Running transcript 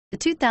The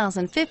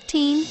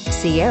 2015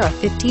 Sierra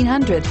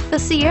 1500. The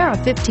Sierra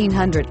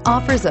 1500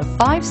 offers a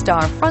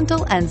 5-star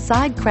frontal and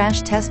side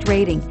crash test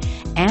rating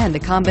and a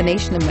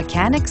combination of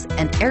mechanics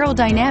and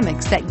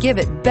aerodynamics that give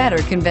it better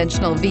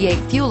conventional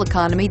V8 fuel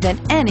economy than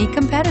any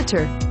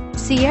competitor.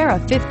 Sierra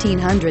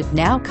 1500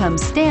 now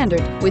comes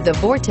standard with a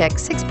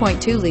Vortex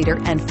 6.2-liter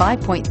and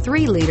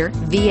 5.3-liter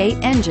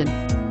V8 engine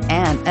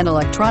and an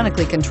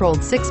electronically controlled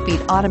 6-speed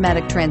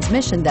automatic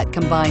transmission that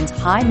combines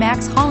high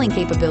max hauling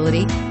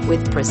capability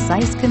with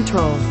precise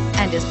control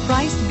and is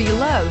priced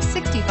below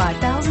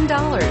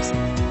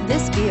 $65,000.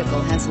 This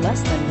vehicle has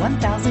less than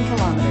 1,000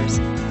 kilometers.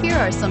 Here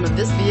are some of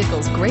this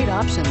vehicle's great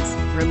options: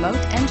 remote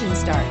engine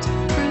start,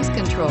 cruise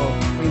control,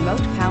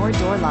 remote power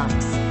door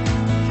locks,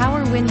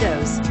 power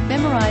windows,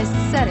 memorized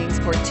settings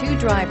for 2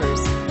 drivers,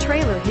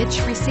 trailer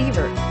hitch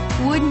receiver.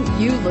 Wouldn't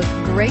you look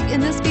great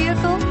in this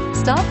vehicle?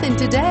 Stop in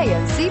today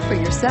and see for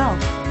yourself.